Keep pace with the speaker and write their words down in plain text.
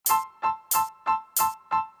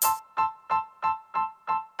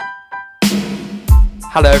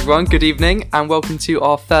Hello everyone, good evening and welcome to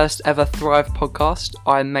our first ever Thrive podcast.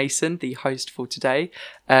 I'm Mason, the host for today,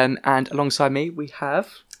 and alongside me we have...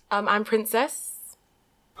 I'm Princess.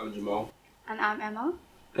 I'm Jamal. And I'm Emma.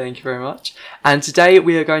 Thank you very much. And today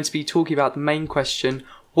we are going to be talking about the main question,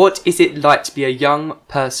 what is it like to be a young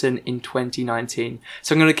person in 2019?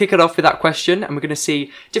 So I'm going to kick it off with that question and we're going to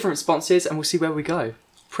see different responses and we'll see where we go.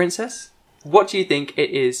 Princess, what do you think it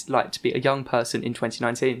is like to be a young person in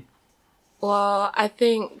 2019? Well, I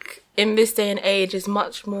think in this day and age there's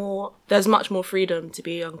much more freedom to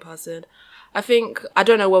be a young person. I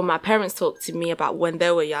don't know when my parents talked to me about when they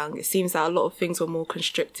were young, it seems that a lot of things were more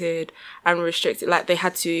constricted and restricted. Like they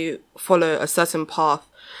had to follow a certain path,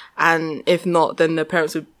 and if not, then the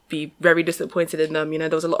parents would be very disappointed in them. You know,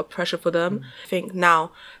 there was a lot of pressure for them. I think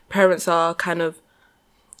now parents are kind of,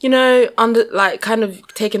 taking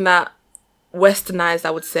that westernized, I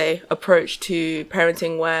would say, approach to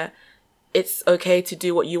parenting where it's okay to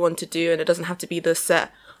do what you want to do and it doesn't have to be the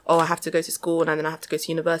set, oh, I have to go to school and then I have to go to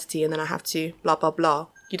university and then I have to blah, blah, blah.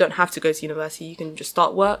 You don't have to go to university. You can just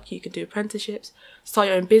start work. You can do apprenticeships, start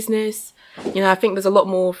your own business. You know, I think there's a lot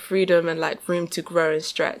more freedom and like room to grow and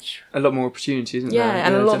stretch. A lot more opportunities, isn't there? Yeah,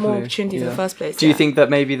 and a lot more definitely. opportunities in the first place. Do you think that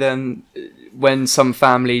maybe then when some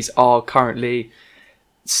families are currently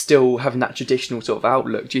still having that traditional sort of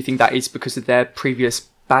outlook, do you think that is because of their previous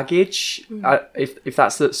baggage, if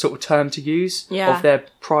that's the sort of term to use, of their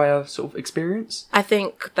prior sort of experience? I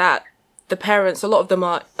think that the parents, a lot of them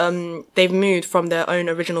are, they've moved from their own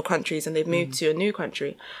original countries and they've moved to a new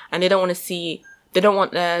country, and they don't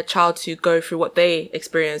want their child to go through what they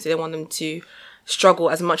experienced. They don't want them to struggle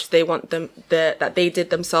as much as they want them that they did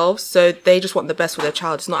themselves. So they just want the best for their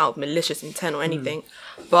child. It's not out of malicious intent or anything.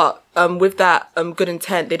 But with that good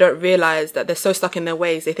intent, they don't realize that they're so stuck in their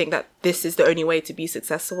ways. They think that this is the only way to be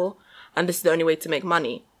successful and this is the only way to make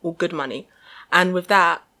money or good money. And with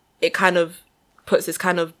that, it kind of puts this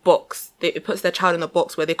kind of box. It puts their child in a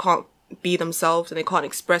box where they can't be themselves and they can't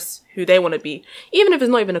express who they want to be. Even if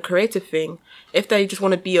it's not even a creative thing, if they just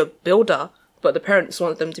want to be a builder, but the parents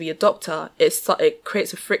want them to be a doctor, it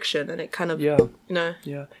creates a friction and it kind of,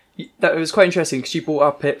 Yeah. That was quite interesting because you brought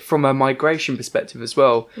up it from a migration perspective as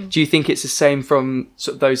well. Do you think it's the same from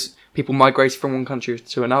sort of those people migrating from one country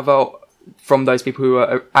to another, from those people who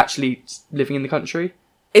are actually living in the country?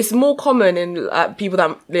 It's more common in people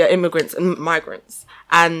that are immigrants and migrants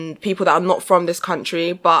and people that are not from this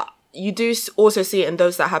country, but you do also see it in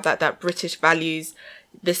those that have that British values.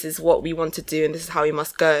 This is what we want to do and this is how we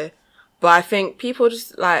must go. But I think people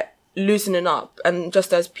just like loosening up, and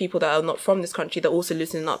just as people that are not from this country, they're also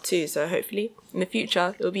loosening up too. So hopefully in the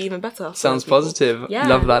future it'll be even better. Sounds positive. Yeah,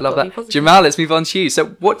 love that. Jamal, let's move on to you. So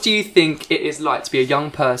what do you think it is like to be a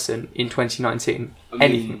young person in 2019?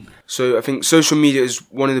 Anything? So I think social media is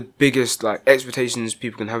one of the biggest like expectations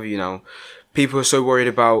people can have of you now. People are so worried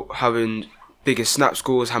about having bigger Snap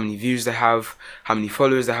scores, how many views they have, how many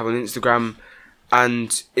followers they have on Instagram,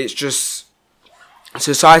 and it's just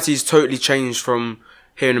society's totally changed from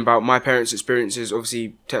hearing about my parents' experiences.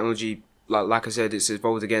 Obviously, technology, like I said, it's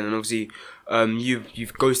evolved again, and obviously,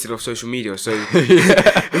 you've ghosted off social media, so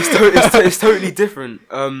it's totally different.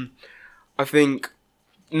 I think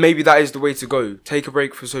maybe that is the way to go. Take a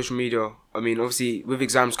break from social media. I mean, obviously, with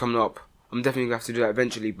exams coming up, I'm definitely gonna have to do that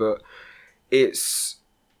eventually, but it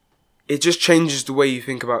just changes the way you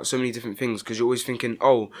think about so many different things because you're always thinking,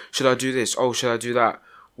 oh, should I do this? Oh, should I do that?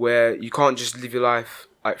 Where you can't just live your life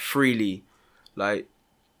like freely, like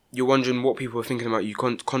you're wondering what people are thinking about you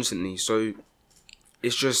constantly. So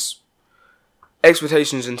it's just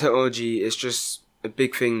expectations and technology. It's just a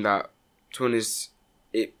big thing that, to be honest,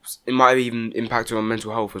 it might have even impacted on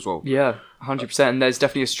mental health as well. Yeah, 100%. And there's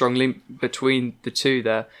definitely a strong link between the two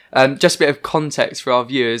there. Just a bit of context for our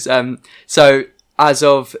viewers. So as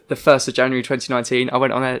of the 1st of January 2019, I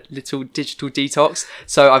went on a little digital detax.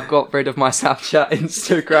 So I've got rid of my Snapchat,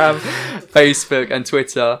 Instagram, Facebook and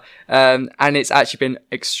Twitter. And it's actually been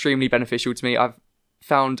extremely beneficial to me. I've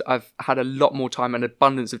found I've had a lot more time and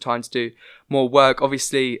abundance of time to do more work.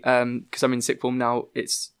 Obviously, because I'm in sixth form now,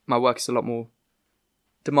 my work is a lot more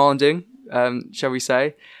demanding, shall we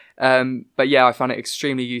say. But yeah, I found it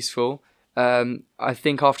extremely useful. I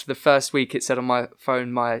think after the first week, it said on my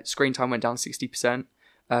phone, my screen time went down 60%.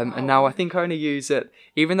 And now I think I only use it,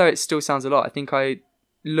 even though it still sounds a lot, I think I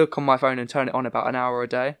look on my phone and turn it on about an hour a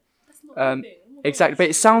day. That's not Exactly, but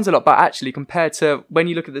it sounds a lot, but actually compared to when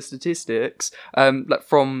you look at the statistics, like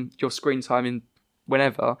from your screen time in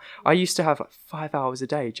whenever, I used to have like 5 hours a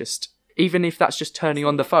day, just even if that's just turning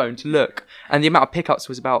on the phone to look, and the amount of pickups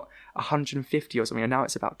was about 150 or something, and now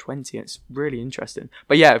it's about 20. It's really interesting.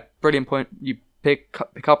 But yeah, brilliant point you pick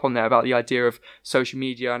up on there about the idea of social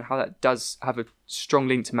media and how that does have a strong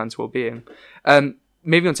link to mental well-being.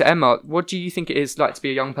 Moving on to Emma, what do you think it is like to be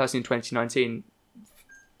a young person in 2019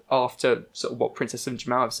 after sort of what Princess and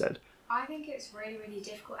Jamal have said? I think it's really, really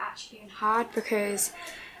difficult actually and hard because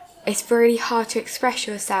it's really hard to express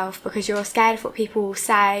yourself because you're scared of what people will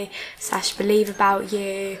say / believe about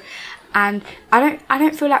you. And I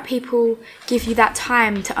don't feel like people give you that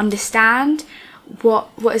time to understand what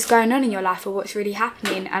is going on in your life or what's really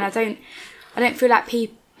happening. And I don't feel like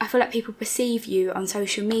I feel like people perceive you on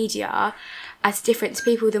social media as different to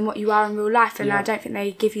people than what you are in real life, and I don't think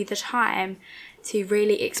they give you the time to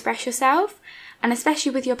really express yourself. And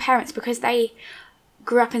especially with your parents, because they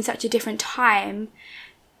grew up in such a different time,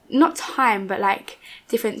 not time, but like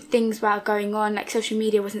different things were going on. Like social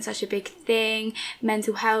media wasn't such a big thing,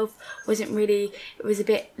 mental health wasn't really, it was a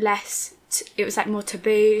bit less, it was like more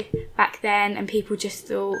taboo back then, and people just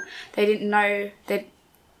thought they didn't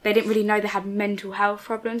really know they had mental health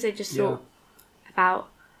problems. They just thought about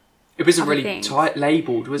it wasn't other really things. tight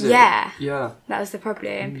labelled, was it? Yeah, that was the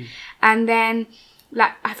problem. And then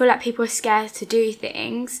like I feel like people are scared to do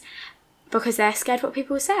things because they're scared what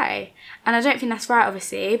people say, and I don't think that's right,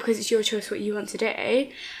 obviously, because it's your choice what you want to do.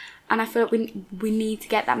 And I feel like we need to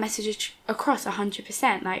get that message across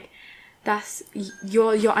 100%. Like, that's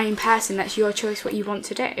your own person, that's your choice what you want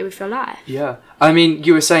to do with your life. Yeah, I mean,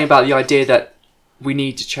 you were saying about the idea that we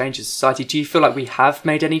need to change as a society. Do you feel like we have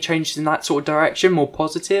made any changes in that sort of direction, more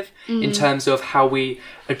positive, in terms of how we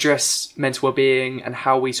address mental well-being and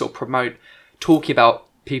how we sort of promote talking about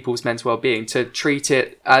people's mental well-being, to treat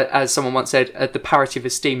it, as someone once said, the parity of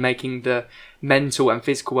esteem, making the mental and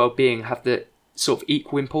physical well-being have the sort of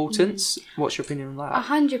equal importance? What's your opinion on that?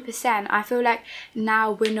 100%. I feel like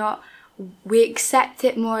now we accept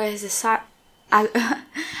it more as a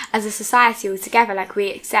society altogether. Like,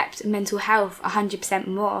 we accept mental health 100%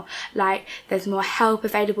 more. Like, there's more help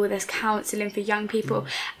available, there's counselling for young people,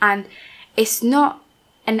 and it's not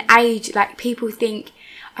an age, like people think.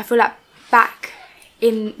 I feel like back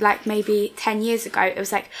in like maybe 10 years ago, it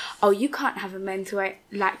was like, oh, you can't have a mental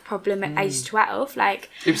like problem at age 12. Like,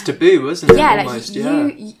 it was taboo, wasn't it? Yeah, almost,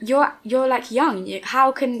 like you're like young.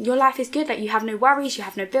 How can your life is good? Like, you have no worries, you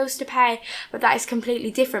have no bills to pay. But that is completely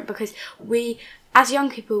different because we, as young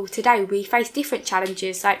people today, we face different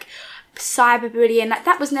challenges like cyberbullying. Like,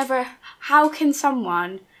 that was never. How can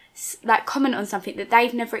someone like comment on something that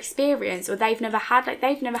they've never experienced or they've never had? Like,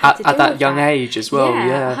 they've never had to deal at that with young age as well.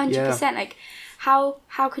 Yeah, 100%. Like, how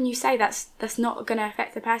can you say that's not going to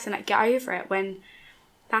affect the person? Like, get over it, when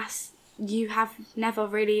you have never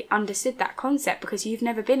really understood that concept because you've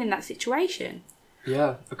never been in that situation.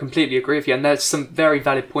 Yeah, I completely agree with you, and there's some very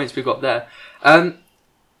valid points we've got there.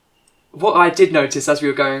 What I did notice as we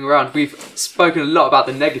were going around, we've spoken a lot about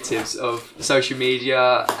the negatives of social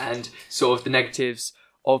media and sort of the negatives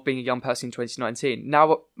of being a young person in 2019.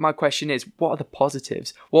 Now, my question is, what are the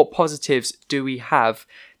positives? What positives do we have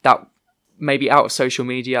that maybe out of social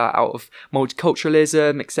media, out of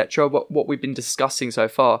multiculturalism, etc., what we've been discussing so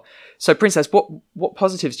far? So, Princess, what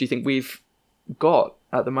positives do you think we've got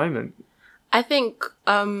at the moment? I think,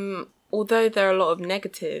 although there are a lot of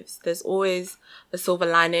negatives, there's always a silver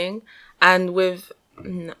lining. And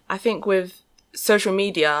I think with social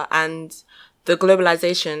media and the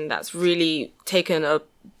globalization that's really taken a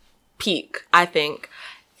peak, I think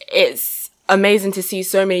it's amazing to see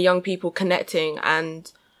so many young people connecting.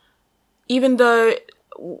 And even though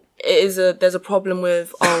there's a problem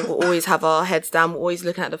with, we'll always have our heads down, we're always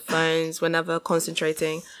looking at the phones, we're never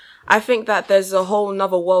concentrating, I think that there's a whole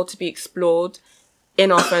nother world to be explored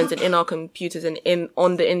in our phones and in our computers and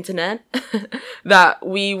on the internet that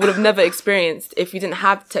we would have never experienced if we didn't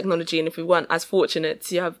have technology and if we weren't as fortunate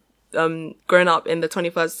to have grown up in the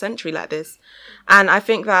 21st century like this. And I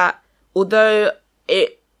think that although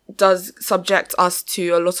it does subject us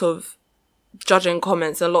to a lot of judging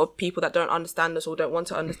comments and a lot of people that don't understand us or don't want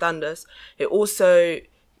to understand us, it also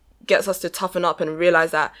gets us to toughen up and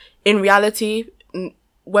realize that in reality,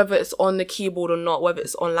 whether it's on the keyboard or not, whether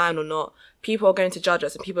it's online or not, people are going to judge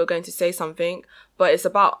us and people are going to say something, but it's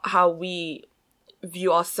about how we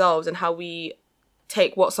view ourselves and how we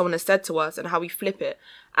take what someone has said to us and how we flip it.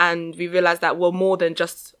 And we realize that we're more than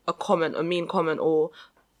just a comment, a mean comment, or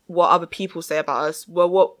what other people say about us. We're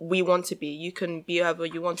what we want to be. You can be whoever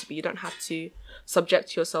you want to be. You don't have to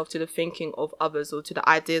subject yourself to the thinking of others or to the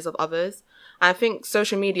ideas of others. And I think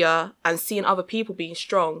social media and seeing other people being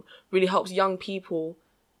strong really helps young people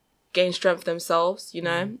gain strength themselves, you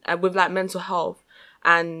know, and with like mental health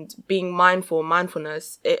and being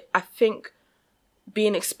mindfulness, I think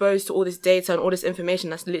being exposed to all this data and all this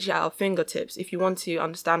information that's literally at our fingertips. If you want to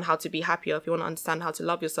understand how to be happier, if you want to understand how to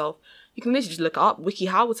love yourself, you can literally just look it up.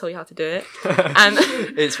 WikiHow will tell you how to do it. And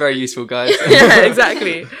It's very useful, guys. yeah,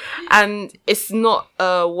 exactly. And it's not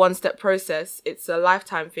a one-step process. It's a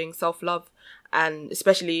lifetime thing, self-love. And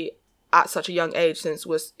especially at such a young age, since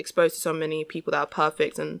we're exposed to so many people that are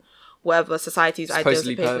perfect and whatever society's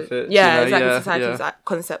Supposedly ideas of perfect, yeah, you know, exactly. yeah, Society's yeah.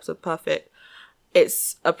 concepts of perfect.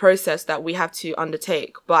 It's a process that we have to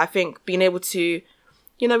undertake. But I think being able to,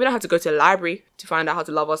 we don't have to go to a library to find out how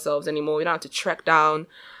to love ourselves anymore. We don't have to trek down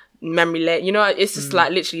memory lane. It's just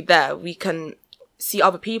like literally there. We can see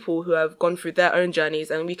other people who have gone through their own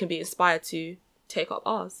journeys, and we can be inspired to take up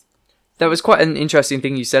ours. There was quite an interesting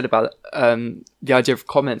thing you said about the idea of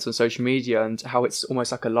comments on social media and how it's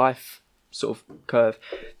almost like a life sort of curve.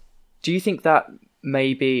 Do you think that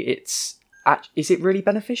maybe is it really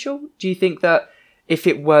beneficial? Do you think that if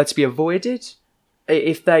it were to be avoided,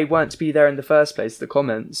 if they weren't to be there in the first place, the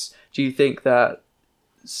comments, do you think that...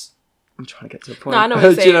 I'm trying to get to the point. No, I know what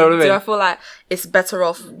you're saying. Do you know what I mean? Do I feel like it's better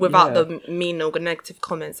off without Yeah. the mean or negative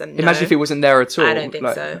comments? And Imagine if it wasn't there at all. I don't think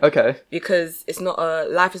so. Okay. Because it's not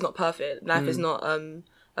life is not perfect. Life is not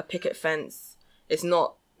a picket fence. It's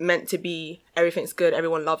not meant to be everything's good,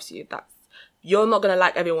 everyone loves you. You're not going to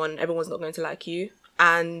like everyone. Everyone's not going to like you.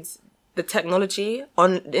 And the technology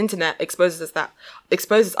on the internet exposes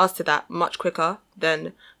us to that much quicker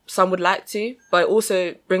than some would like to. But it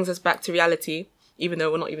also brings us back to reality, even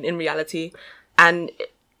though we're not even in reality. And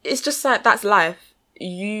it's just like, that's life.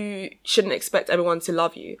 You shouldn't expect everyone to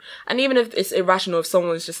love you. And even if it's irrational, if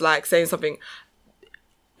someone's just like saying something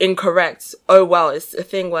incorrect, oh well, it's a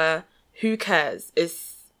thing where who cares?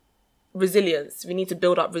 It's resilience. We need to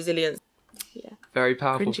build up resilience. Yeah. Very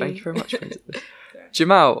powerful. Cringy. Thank you very much.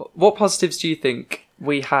 Jamal, what positives do you think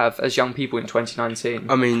we have as young people in 2019?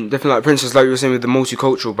 I mean, definitely like Princess, like you were saying with the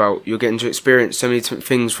multicultural belt, you're getting to experience so many different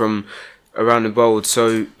things from around the world,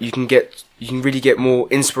 so you can really get more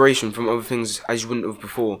inspiration from other things as you wouldn't have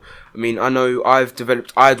before. I mean, I know I've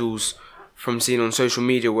developed idols from seeing on social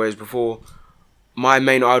media, whereas before my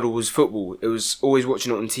main idol was football. It was always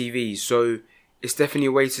watching it on TV, so it's definitely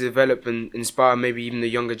a way to develop and inspire maybe even the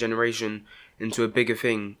younger generation into a bigger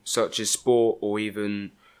thing, such as sport or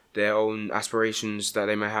even their own aspirations that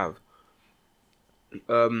they may have.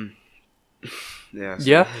 Yeah.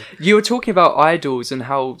 Yeah, you were talking about idols and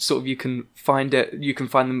how sort of you can find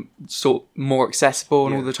them sort of more accessible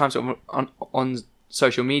and all the time sort of on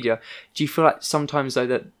social media. Do you feel like sometimes though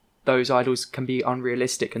that those idols can be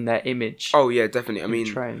unrealistic in their image? Oh yeah, definitely. I mean,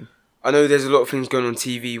 portraying? I know there's a lot of things going on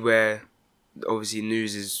TV where obviously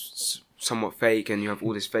news is somewhat fake and you have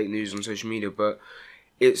all this fake news on social media, but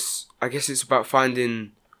I guess it's about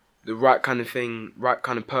finding the right kind of thing, right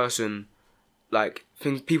kind of person, like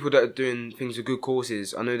people that are doing things with good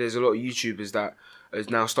causes. I know there's a lot of YouTubers that are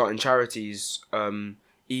now starting charities,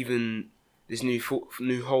 even this new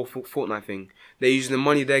whole Fortnite thing. They're using the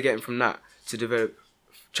money they're getting from that to develop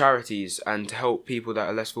charities and to help people that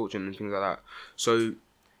are less fortunate and things like that. So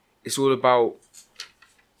it's all about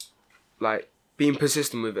like being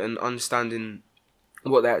persistent with it and understanding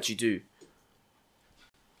what they actually do.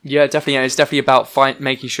 Yeah, definitely. And it's definitely about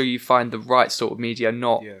making sure you find the right sort of media,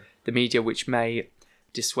 not the media which may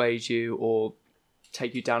dissuade you or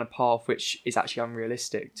take you down a path which is actually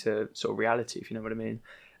unrealistic to sort of reality, if you know what I mean.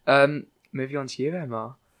 Moving on to you,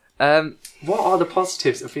 Emma. What are the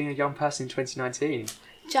positives of being a young person in 2019?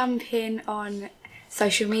 Jumping on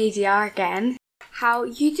social media again, how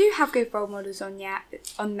you do have good role models on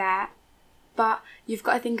there, but you've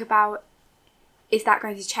got to think about, is that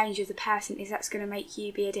going to change you as a person? Is that going to make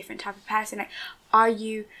you be a different type of person? Like, are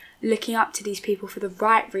you looking up to these people for the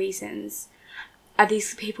right reasons? Are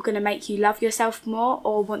these people going to make you love yourself more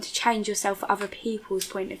or want to change yourself for other people's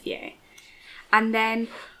point of view? And then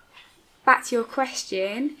back to your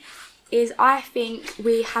question, is I think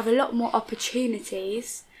we have a lot more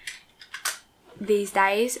opportunities these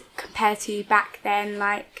days compared to back then,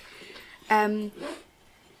 like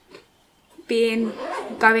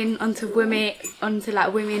going onto women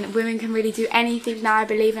can really do anything now, I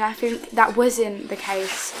believe, and I think that wasn't the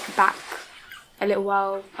case back a little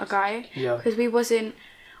while ago. Yeah. Because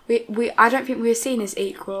I don't think we were seen as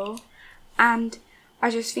equal, and I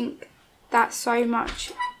just think that is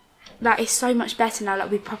so much better now.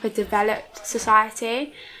 Like, we proper developed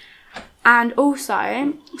society, and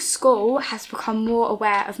also school has become more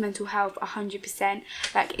aware of mental health 100%.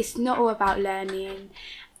 Like, it's not all about learning.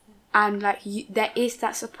 And like there is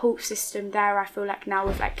that support system there, I feel like now,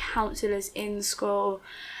 with like counsellors in school,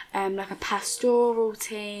 like a pastoral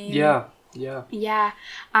team. Yeah, Yeah. Yeah,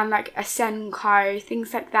 and like a Senko,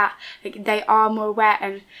 things like that. Like they are more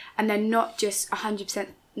aware, and they're not just 100%.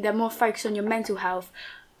 They're more focused on your mental health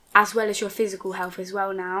as well as your physical health as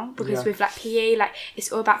well now. Because Yeah. with like PE, like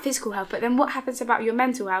it's all about physical health. But then what happens about your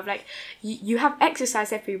mental health? Like you have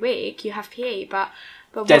exercise every week, you have PE, but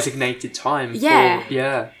Designated time. Yeah. For,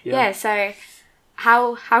 yeah. yeah. So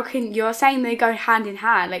how can you're saying they go hand in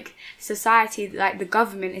hand? Like society, like the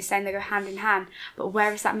government is saying they go hand in hand, but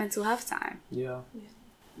where is that mental health time? Yeah.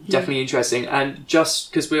 Definitely interesting. And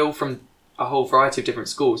just because we're all from a whole variety of different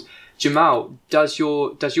schools, Jamal, does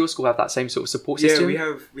your school have that same sort of support system?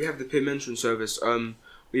 Yeah, we have the peer mentoring service.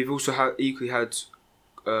 We've also had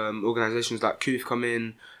organisations like COOF come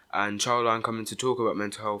in and Childline come in to talk about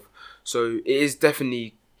mental health. So it is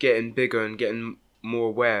definitely getting bigger and getting more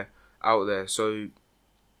aware out there. So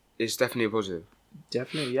it's definitely a positive.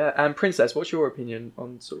 Definitely, yeah. And Princess, what's your opinion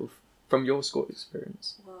on sort of from your school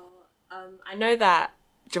experience? Well, I know that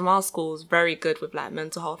Jamal's school is very good with like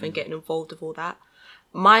mental health and getting involved with all that.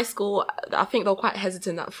 My school, I think they were quite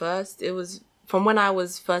hesitant at first. It was from when I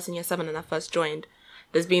was first in year 7 and I first joined.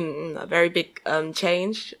 There's been a very big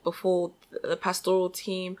change. Before the pastoral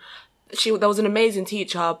team, there was an amazing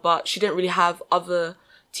teacher, but she didn't really have other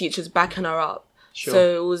teachers backing her up. Sure.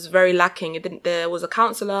 So it was very lacking. There was a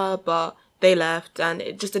counsellor, but they left, and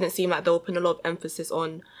it just didn't seem like they were putting a lot of emphasis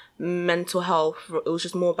on mental health. It was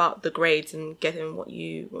just more about the grades and getting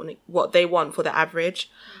what they want for the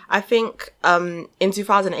average. I think in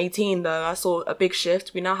 2018 though, I saw a big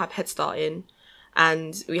shift. We now have Head Start in,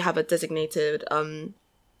 and we have a designated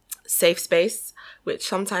safe space, which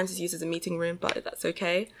sometimes is used as a meeting room, but that's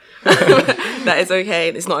okay. That is okay.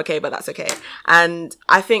 It's not okay, but that's okay. And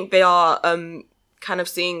I think they are kind of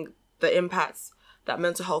seeing the impacts that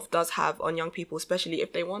mental health does have on young people, especially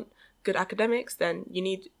if they want good academics. Then you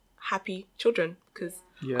need happy children, because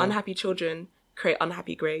unhappy children create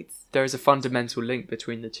unhappy grades. There is a fundamental link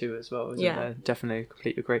between the two as well, isn't there? Definitely,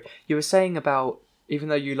 completely agree. You were saying about, even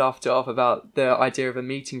though you laughed it off, about the idea of a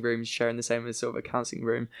meeting room sharing the same as sort of a counselling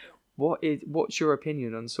room. What's your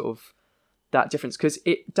opinion on sort of that difference? Because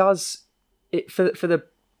for the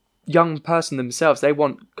young person themselves, they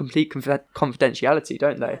want complete confidentiality,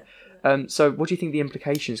 don't they? So what do you think the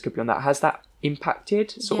implications could be on that? Has that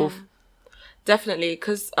impacted sort of? Definitely,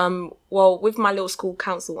 because with my little school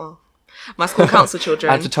council, my school council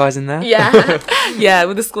children, Advertising there. Yeah,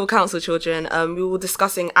 with the school council children, we were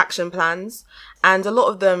discussing action plans, and a lot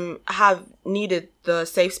of them have needed the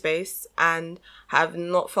safe space and have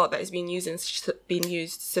not felt that it's been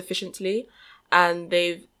used sufficiently, and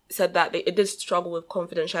they've said that it did struggle with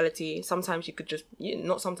confidentiality. Sometimes you could just,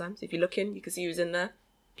 not sometimes, if you look in, you can see who's in there.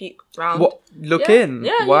 Peek round. What? Look in?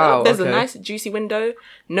 Yeah. Wow. There's okay. a nice juicy window,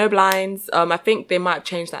 no blinds. I think they might have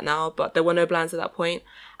changed that now, but there were no blinds at that point.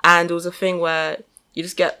 And it was a thing where you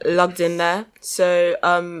just get lugged in there. So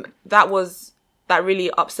that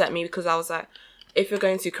really upset me, because I was like, if you're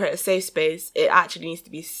going to create a safe space, it actually needs to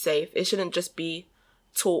be safe. It shouldn't just be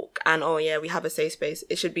talk and, oh yeah, we have a safe space.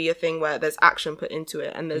 It should be a thing where there's action put into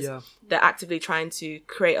it, and they're actively trying to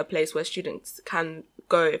create a place where students can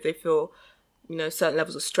go if they feel, certain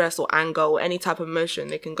levels of stress or anger or any type of emotion.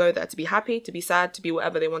 They can go there to be happy, to be sad, to be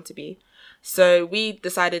whatever they want to be. So we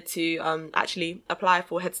decided to actually apply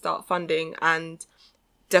for Head Start funding and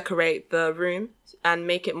decorate the room and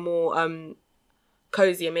make it more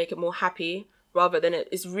cozy and make it more happy, rather than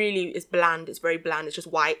it's bland. It's very bland. It's just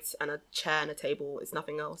white and a chair and a table. It's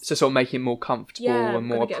nothing else. So sort of making it more comfortable and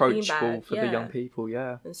more approachable for the young people.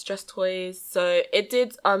 Yeah. And stress toys. So it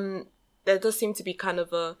did. There does seem to be kind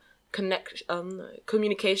of a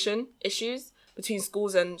communication issues between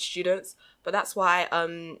schools and students, but that's why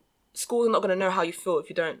schools are not going to know how you feel if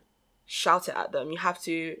you don't shout it at them. You have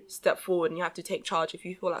to step forward and you have to take charge. If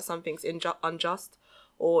you feel like something's unjust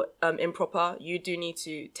or improper, you do need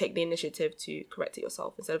to take the initiative to correct it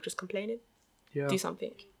yourself instead of just complaining. Do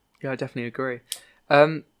something. Yeah, I definitely agree.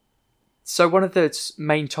 So one of the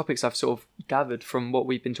main topics I've sort of gathered from what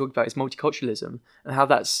we've been talking about is multiculturalism, and how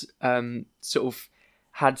that's sort of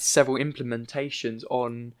had several implementations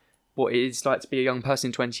on what it is like to be a young person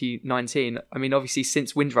in 2019. I mean, obviously,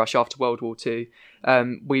 since Windrush after World War II,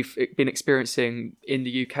 we've been experiencing, in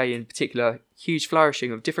the UK in particular, huge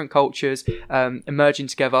flourishing of different cultures emerging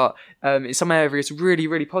together in some areas really,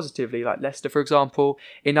 really positively, like Leicester, for example.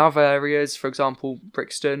 In other areas, for example,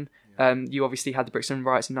 Brixton, you obviously had the Brixton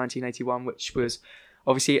riots in 1981, which was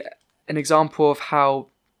obviously an example of how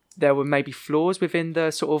there were maybe flaws within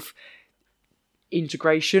the sort of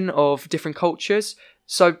integration of different cultures.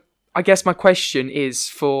 So I guess my question is,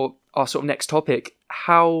 for our sort of next topic,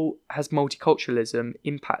 how has multiculturalism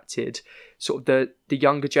impacted sort of the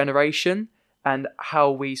younger generation and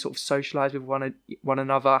how we sort of socialise with one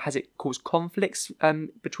another? Has it caused conflicts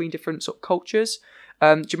between different sort of cultures?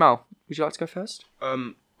 Jamal, would you like to go first?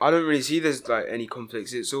 I don't really see there's like any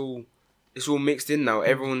conflicts. It's all mixed in now.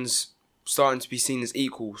 Everyone's starting to be seen as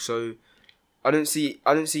equal. So I don't see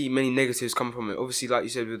many negatives come from it. Obviously, like you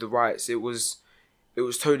said with the riots, it was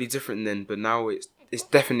totally different then, but now it's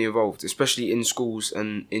definitely evolved, especially in schools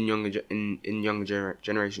and in younger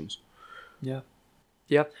generations. Yeah.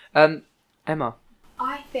 Emma.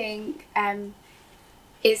 I think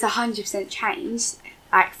it's 100% changed,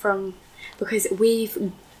 like because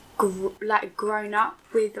we've grown up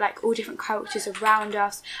with like all different cultures around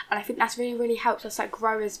us, and I think that's really, really helped us like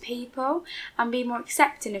grow as people and be more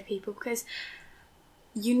accepting of people, because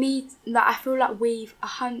you need, like, I feel like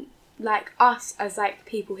like us as like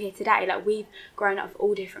people here today, like we've grown up with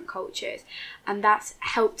all different cultures, and that's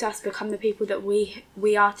helped us become the people that we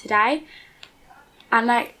are today. And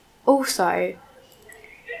like also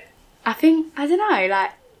I think, I don't know,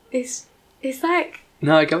 like it's like,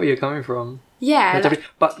 no, I get where you're coming from. Yeah. No,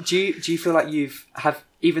 but do you feel like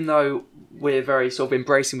even though we're very sort of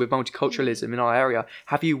embracing with multiculturalism in our area,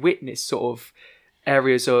 have you witnessed sort of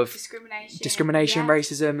areas of discrimination, yeah.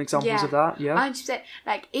 racism, examples of that? Yeah, 100%.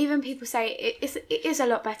 Like even people say it is a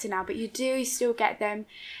lot better now, but you do still get them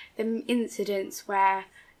incidents where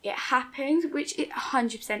it happens, which it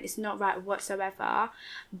 100% is not right whatsoever.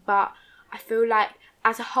 But I feel like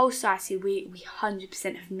as a whole society, we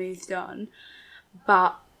 100% have moved on,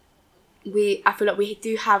 but I feel like we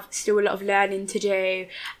do have still a lot of learning to do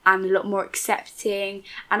and a lot more accepting.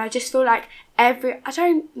 And I just feel like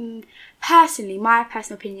personally, my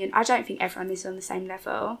personal opinion, I don't think everyone is on the same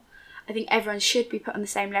level. I think everyone should be put on the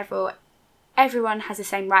same level. Everyone has the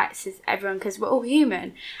same rights as everyone, because we're all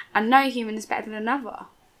human, and no human is better than another.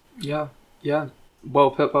 Yeah.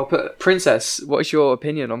 Well put. Princess, what is your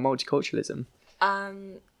opinion on multiculturalism?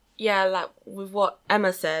 Yeah, like with what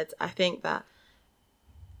Emma said, I think that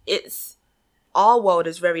our world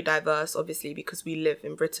is very diverse, obviously, because we live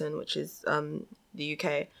in Britain, which is the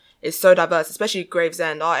UK. It's so diverse, especially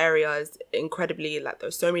Gravesend. Our area is incredibly, like,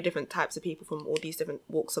 there's so many different types of people from all these different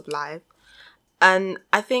walks of life. And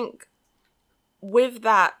I think with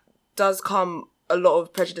that does come a lot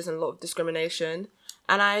of prejudice and a lot of discrimination.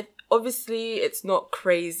 And obviously it's not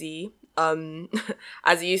crazy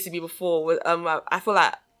as it used to be before. I feel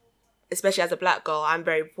like, especially as a black girl, I'm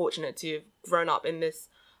very fortunate to have grown up in this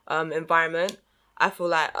environment. I feel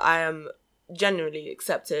like I am genuinely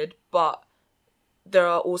accepted, but there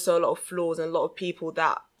are also a lot of flaws and a lot of people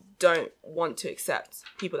that don't want to accept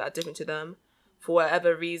people that are different to them for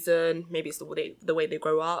whatever reason. Maybe it's the way they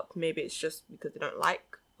grow up. Maybe it's just because they don't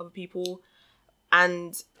like other people.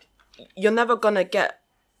 And you're never gonna get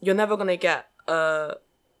a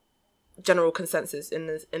general consensus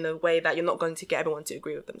in a way that you're not going to get everyone to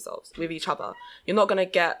agree with each other. We're not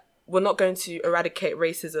going to eradicate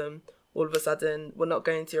racism all of a sudden. We're not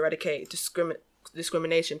going to eradicate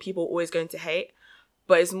discrimination. People are always going to hate,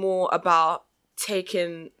 but it's more about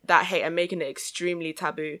taking that hate and making it extremely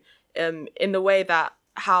taboo. In the way that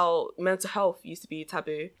how mental health used to be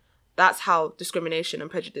taboo, that's how discrimination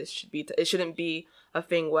and prejudice should be. It shouldn't be a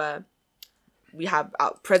thing where we have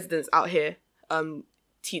presidents out here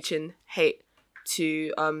teaching hate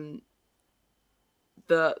to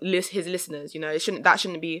his listeners. You know, that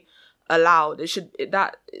shouldn't be allowed. It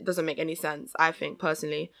doesn't make any sense, I think,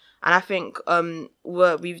 personally. And I think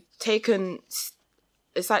we've taken,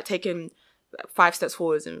 it's like taking 5 steps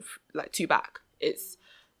forwards and like 2 back.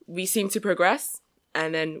 We seem to progress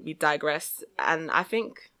and then we digress. And I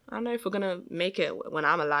don't know if we're gonna make it when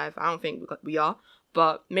I'm alive. I don't think we are,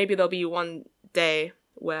 but maybe there'll be one day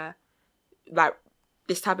where like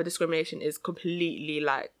this type of discrimination is completely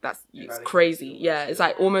like, it's crazy. Yeah, it's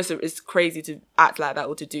like almost, it's crazy to act like that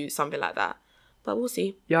or to do something like that. But we'll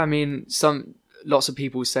see. Yeah, I mean, lots of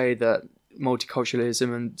people say that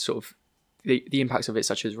multiculturalism and sort of the impacts of it,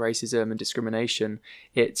 such as racism and discrimination,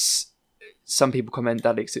 some people comment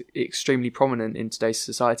that it's extremely prominent in today's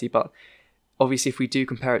society, but obviously if we do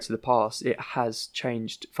compare it to the past, it has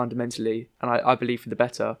changed fundamentally, and I believe for the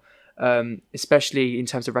better, especially in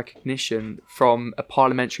terms of recognition from a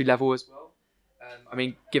parliamentary level as well. I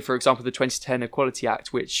mean, give for example the 2010 Equality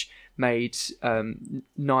Act, which made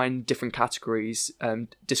 9 different categories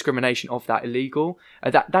discrimination of that illegal.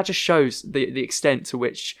 That just shows the extent to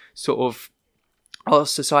which sort of our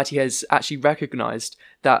society has actually recognised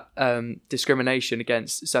that discrimination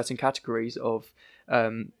against certain categories of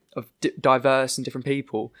diverse and different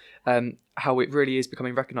people, how it really is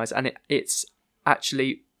becoming recognised, and it's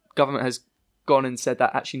actually, government has gone and said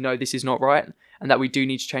that actually no, this is not right, and that we do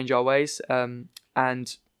need to change our ways. And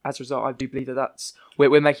as a result, I do believe that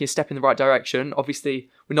we're making a step in the right direction. Obviously,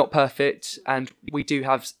 we're not perfect, and we do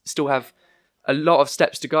still have a lot of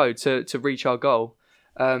steps to go to reach our goal.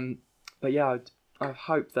 But yeah, I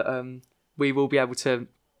hope that we will be able to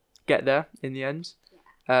get there in the end,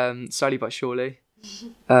 slowly but surely.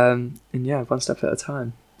 And yeah, one step at a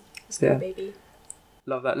time. Let's go, baby.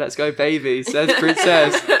 Love that. Let's go, baby, says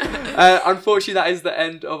Princess. Unfortunately, that is the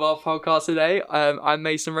end of our podcast today. I'm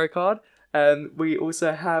Mason Rocard. We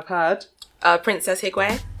also have had Princess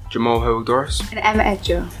Higwe, Jamal Hoag-Doris, And Emma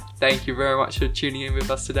Edger. Thank you very much for tuning in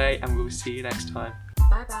with us today, and we'll see you next time.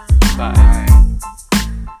 Bye-bye. Bye.